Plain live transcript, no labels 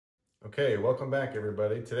Okay, welcome back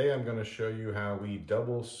everybody. Today I'm going to show you how we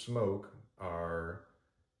double smoke our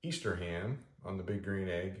Easter ham on the big green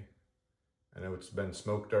egg. I know it's been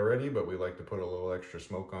smoked already, but we like to put a little extra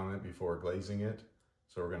smoke on it before glazing it.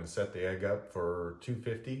 So we're going to set the egg up for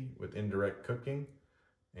 250 with indirect cooking,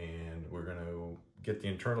 and we're going to get the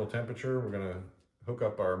internal temperature. We're going to hook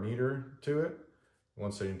up our meter to it.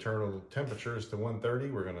 Once the internal temperature is to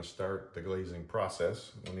 130, we're going to start the glazing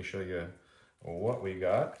process. Let me show you what we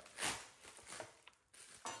got.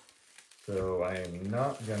 So I am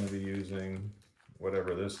not going to be using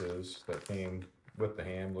whatever this is that came with the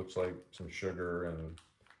ham. Looks like some sugar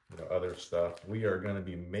and other stuff. We are going to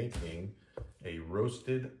be making a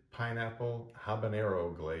roasted pineapple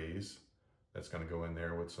habanero glaze that's going to go in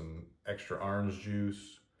there with some extra orange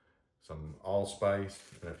juice, some allspice,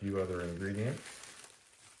 and a few other ingredients.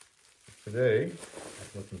 Today,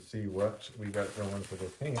 let's look and see what we got going for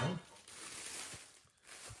this ham.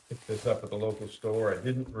 Picked this up at the local store. I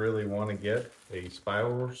didn't really want to get a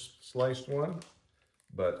spiral sliced one,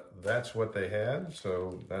 but that's what they had,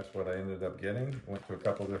 so that's what I ended up getting. Went to a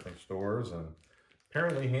couple different stores, and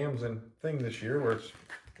apparently ham's a thing this year where it's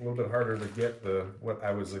a little bit harder to get what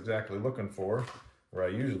I was exactly looking for, where I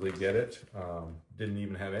usually get it. Didn't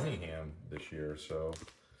even have any ham this year, so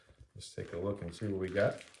let's take a look and see what we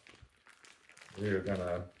got. We are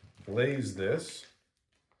gonna glaze this,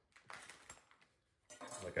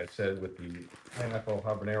 like I said, with the pineapple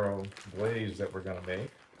habanero glaze that we're gonna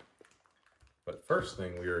make. But first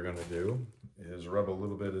thing we are gonna do is rub a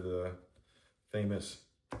little bit of the famous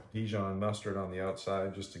Dijon mustard on the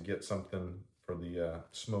outside just to get something for the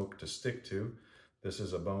smoke to stick to. This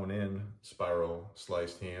is a bone-in spiral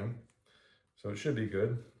sliced ham, so it should be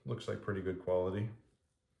good. Looks like pretty good quality.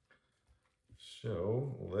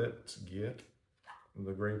 So let's get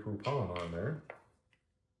the Grey Poupon on there.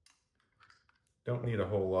 Don't need a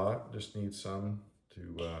whole lot, just need some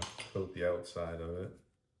to coat the outside of it.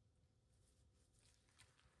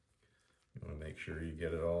 You want to make sure you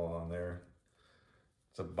get it all on there.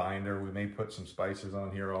 It's a binder. We may put some spices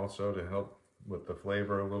on here also to help with the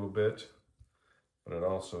flavor a little bit, but it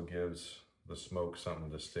also gives the smoke something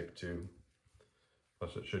to stick to.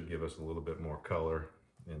 Plus it should give us a little bit more color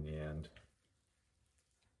in the end.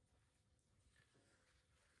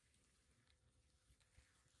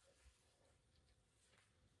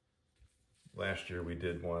 Last year we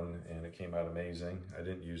did one and it came out amazing. I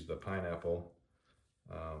didn't use the pineapple,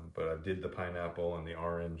 but I did the pineapple and the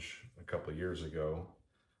orange a couple of years ago,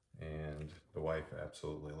 and the wife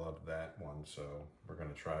absolutely loved that one, so we're going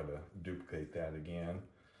to try to duplicate that again.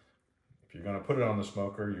 If you're going to put it on the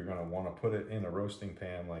smoker, you're going to want to put it in a roasting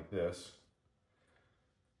pan like this.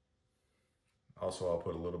 Also, I'll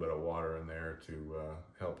put a little bit of water in there to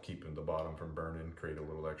help keep the bottom from burning, create a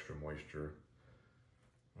little extra moisture.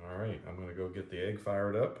 All right, I'm gonna go get the egg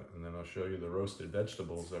fired up, and then I'll show you the roasted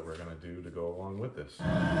vegetables that we're gonna do to go along with this.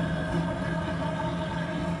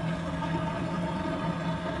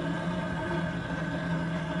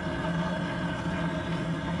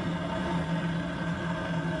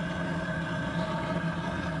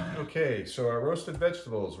 Okay, so our roasted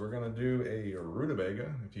vegetables, we're gonna do a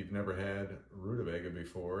rutabaga. If you've never had rutabaga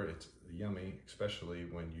before, it's yummy, especially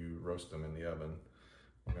when you roast them in the oven.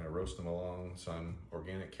 We're going to roast them along some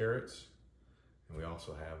organic carrots, and we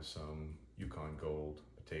also have some Yukon Gold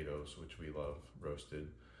potatoes, which we love roasted.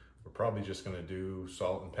 We're probably just going to do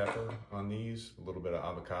salt and pepper on these, a little bit of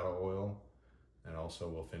avocado oil, and also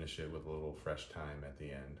we'll finish it with a little fresh thyme at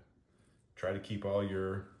the end. Try to keep all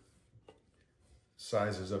your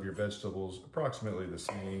sizes of your vegetables approximately the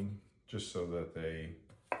same, just so that they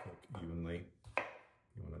cook evenly.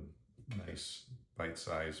 You want a nice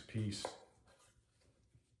bite-sized piece.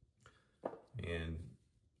 And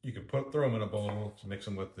you can throw them in a bowl to mix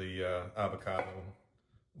them with the avocado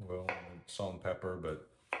oil and salt and pepper, but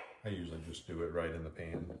I usually just do it right in the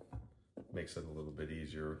pan. Makes it a little bit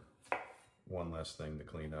easier. One less thing to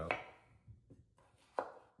clean up.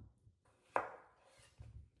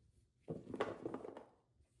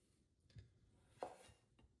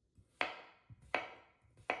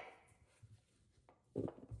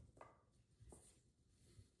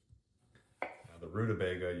 The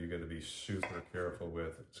rutabaga you got to be super careful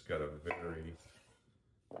with. It's got a very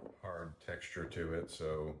hard texture to it,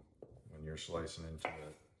 so when you're slicing into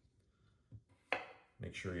it,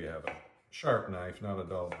 make sure you have a sharp knife, not a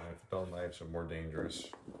dull knife. Dull knives are more dangerous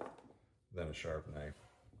than a sharp knife.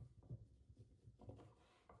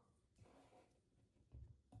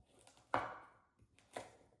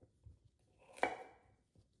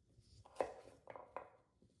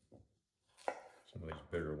 Some of these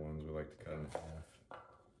bigger ones we like to cut in half.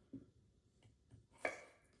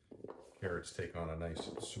 Carrots take on a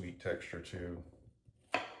nice sweet texture too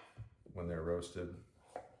when they're roasted.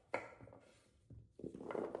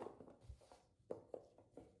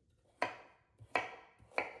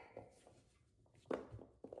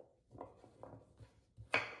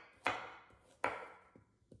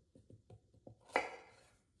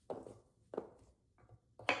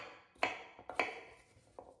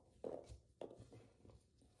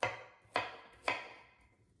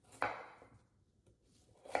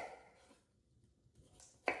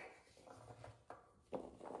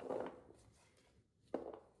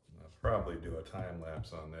 Probably do a time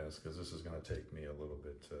lapse on this because this is going to take me a little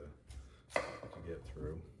bit to get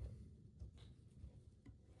through.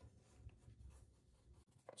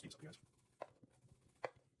 Speed up, guys.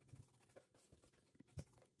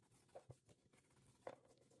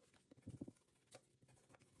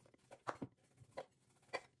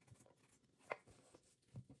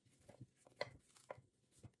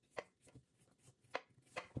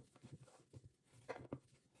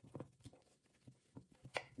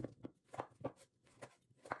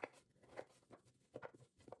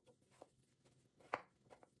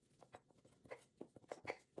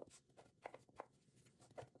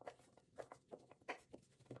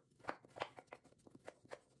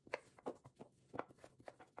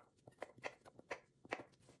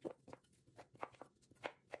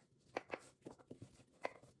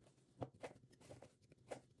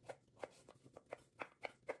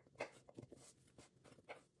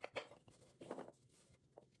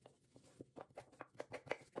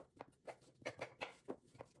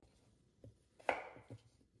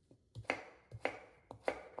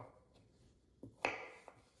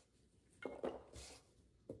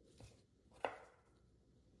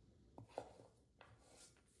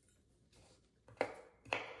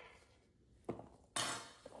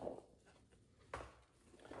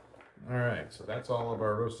 All right, so that's all of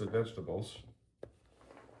our roasted vegetables.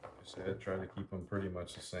 Like I said, try to keep them pretty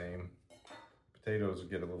much the same. Potatoes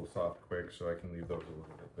get a little soft quick, so I can leave those a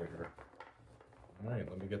little bit bigger. All right,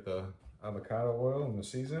 let me get the avocado oil and the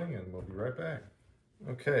seasoning, and we'll be right back.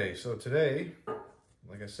 Okay, so today,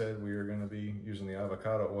 like I said, we are going to be using the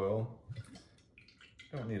avocado oil.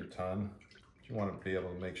 Don't need a ton. You want to be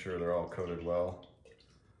able to make sure they're all coated well.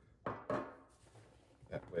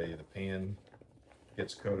 That way the pan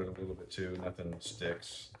gets coated a little bit too, nothing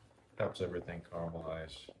sticks, helps everything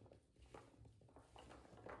caramelize.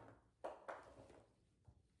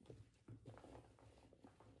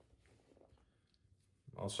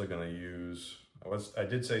 I'm also going to use, I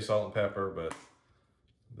did say salt and pepper, but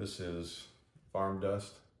this is farm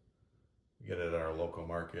dust. You get it at our local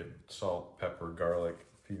market. Salt, pepper, garlic,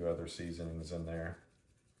 a few other seasonings in there.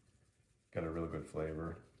 Got a really good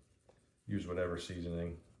flavor. Use whatever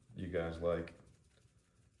seasoning you guys like.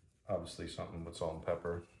 Obviously something with salt and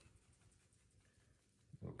pepper.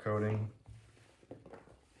 A little coating.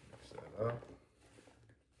 Mix that up.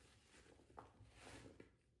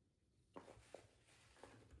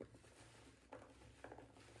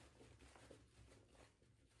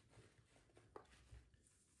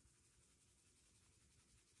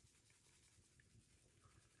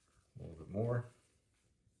 A little bit more.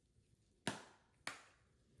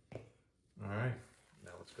 All right,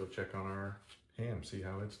 now let's go check on our ham, see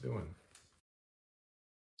how it's doing.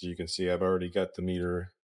 As you can see, I've already got the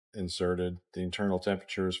meter inserted. The internal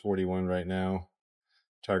temperature is 41 right now.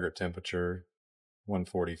 Target temperature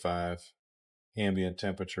 145. Ambient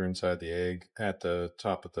temperature inside the egg at the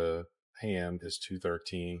top of the ham is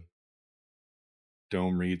 213.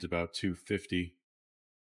 Dome reads about 250.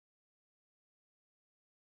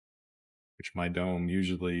 Which my dome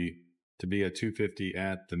usually, to be at 250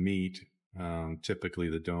 at the meat, typically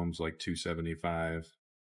the dome's like 275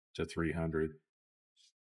 to 300.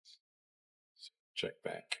 So check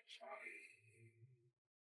back.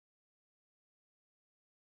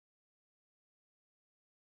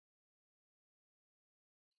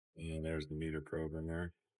 And there's the meter probe in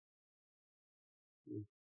there.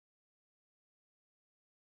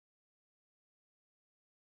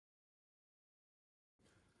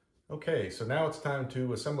 Okay, so now it's time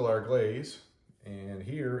to assemble our glaze. And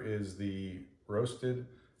here is the roasted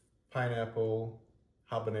pineapple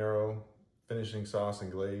habanero finishing sauce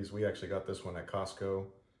and glaze. We actually got this one at Costco.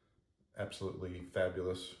 Absolutely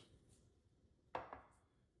fabulous.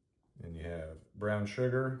 And you have brown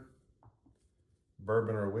sugar,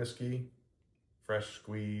 bourbon or whiskey, fresh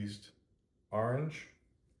squeezed orange,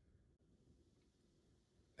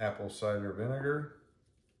 apple cider vinegar,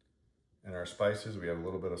 and our spices. We have a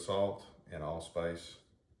little bit of salt and allspice.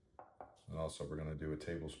 And also we're gonna do a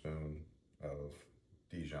tablespoon of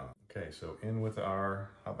Dijon. Okay, so in with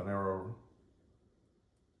our habanero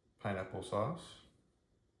pineapple sauce,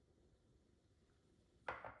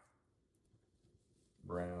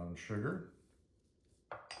 brown sugar,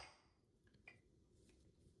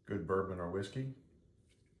 good bourbon or whiskey,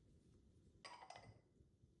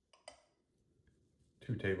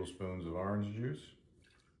 2 tablespoons of orange juice,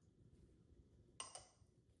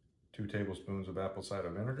 2 tablespoons of apple cider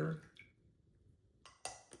vinegar,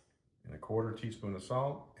 and a 1/4 teaspoon of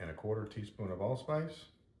salt, and a 1/4 teaspoon of allspice.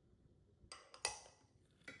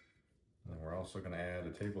 And we're also going to add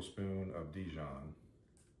a tablespoon of Dijon.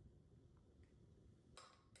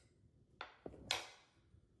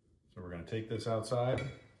 So we're going to take this outside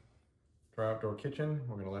to our outdoor kitchen.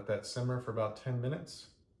 We're going to let that simmer for about 10 minutes,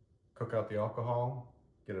 cook out the alcohol,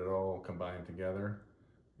 get it all combined together,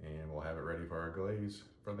 and we'll have it ready for our glaze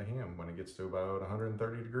for the ham when it gets to about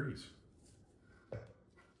 130 degrees.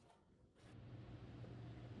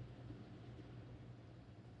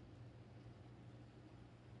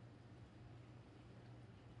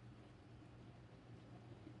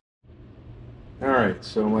 All right,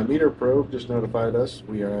 so my meter probe just notified us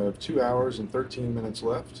we have 2 hours and 13 minutes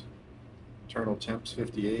left. Internal temp's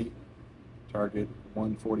 58, target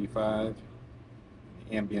 145,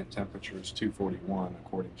 the ambient temperature is 241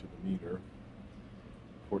 according to the meter.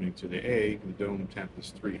 According to the egg, the dome temp is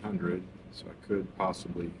 300, so I could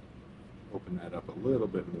possibly open that up a little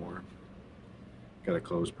bit more. Got it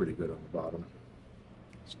closed pretty good on the bottom.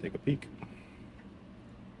 Let's take a peek.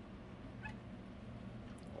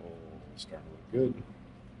 Oh, it's starting to look good.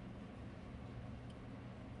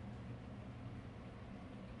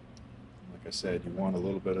 Like I said, you want a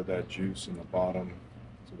little bit of that juice in the bottom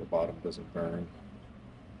so the bottom doesn't burn.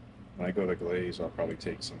 When I go to glaze, I'll probably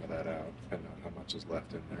take some of that out, depending on how much is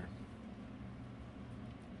left in there.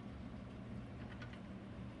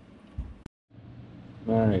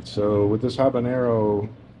 Alright, so with this habanero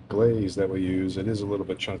glaze that we use, it is a little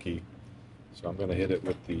bit chunky. So I'm going to hit it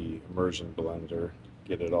with the immersion blender,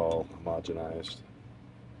 get it all homogenized.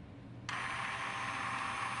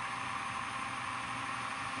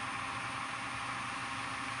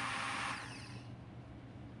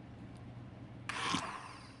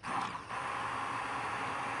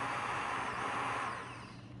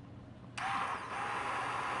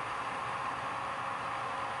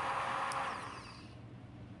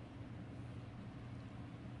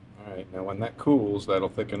 Alright, now when that cools, that'll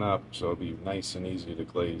thicken up, so it'll be nice and easy to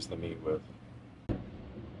glaze the meat with.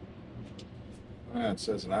 It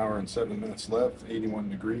says 1 hour and 7 minutes left, 81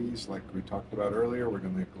 degrees. Like we talked about earlier, we're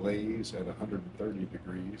going to glaze at 130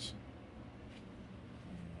 degrees.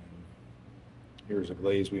 And here's a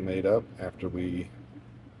glaze we made up after we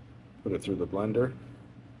put it through the blender.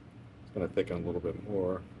 It's going to thicken a little bit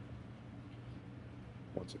more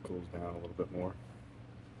once it cools down a little bit more.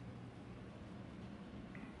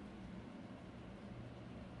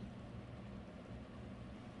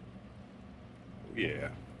 Yeah.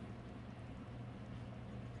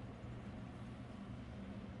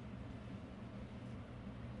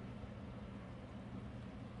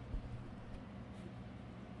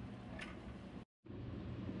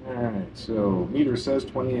 Alright, so meter says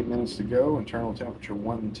 28 minutes to go, internal temperature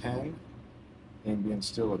 110, ambient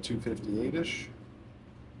still at 258-ish.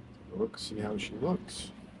 Look, see how she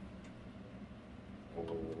looks.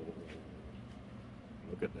 Oh,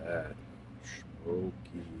 look at that. Smoky,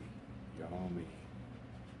 yummy.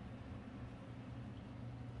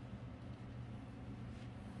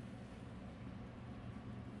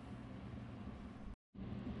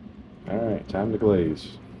 Alright, time to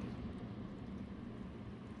glaze.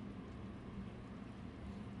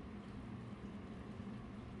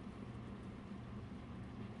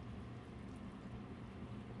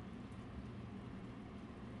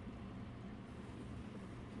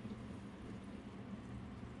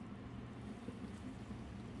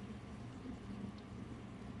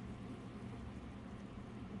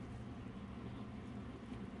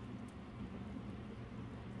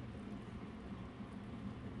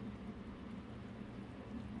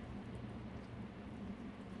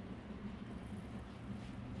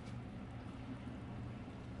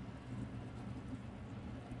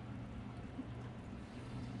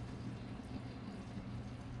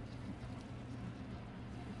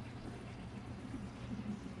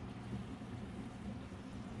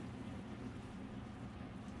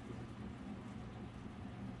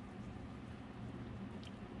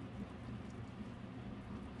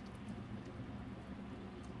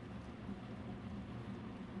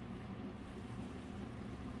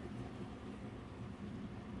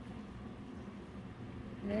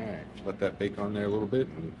 Alright, let that bake on there a little bit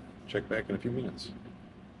and check back in a few minutes.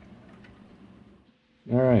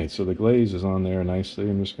 Alright, so the glaze is on there nicely.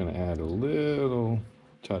 I'm just going to add a little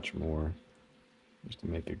touch more just to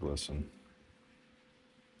make it glisten.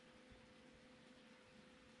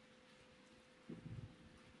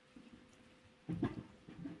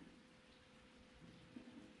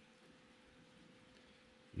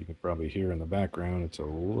 You can probably hear in the background it's a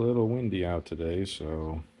little windy out today,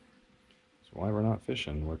 so that's why we're not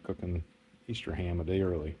fishing. We're cooking Easter ham a day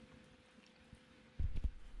early.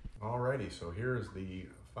 Alrighty, so here's the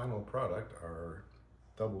final product, our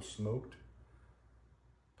double smoked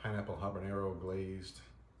pineapple habanero glazed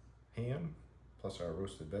ham, plus our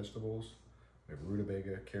roasted vegetables. We have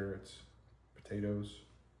rutabaga, carrots, potatoes.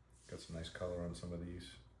 Got some nice color on some of these.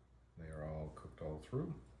 They are all cooked all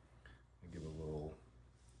through. And give a little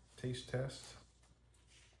taste test.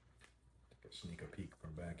 Take a sneak a peek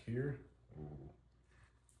from back here. Ooh,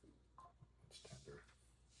 it's tender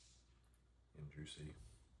and juicy.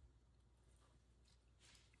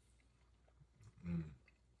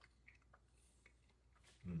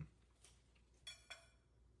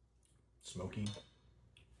 Smoky,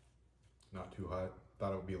 not too hot.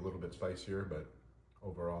 Thought it would be a little bit spicier, but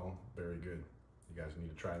overall, very good. You guys need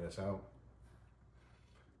to try this out.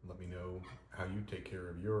 Let me know how you take care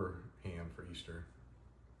of your ham for Easter.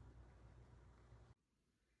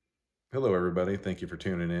 Hello everybody, thank you for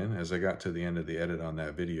tuning in. As I got to the end of the edit on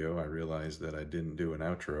that video, I realized that I didn't do an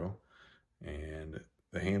outro, and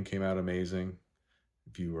the ham came out amazing.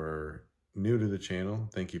 If you are new to the channel,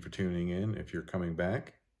 thank you for tuning in. If you're coming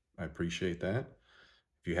back, I appreciate that.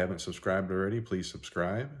 If you haven't subscribed already, please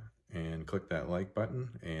subscribe and click that like button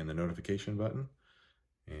and the notification button.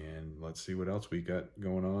 And let's see what else we got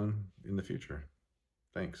going on in the future.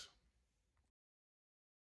 Thanks.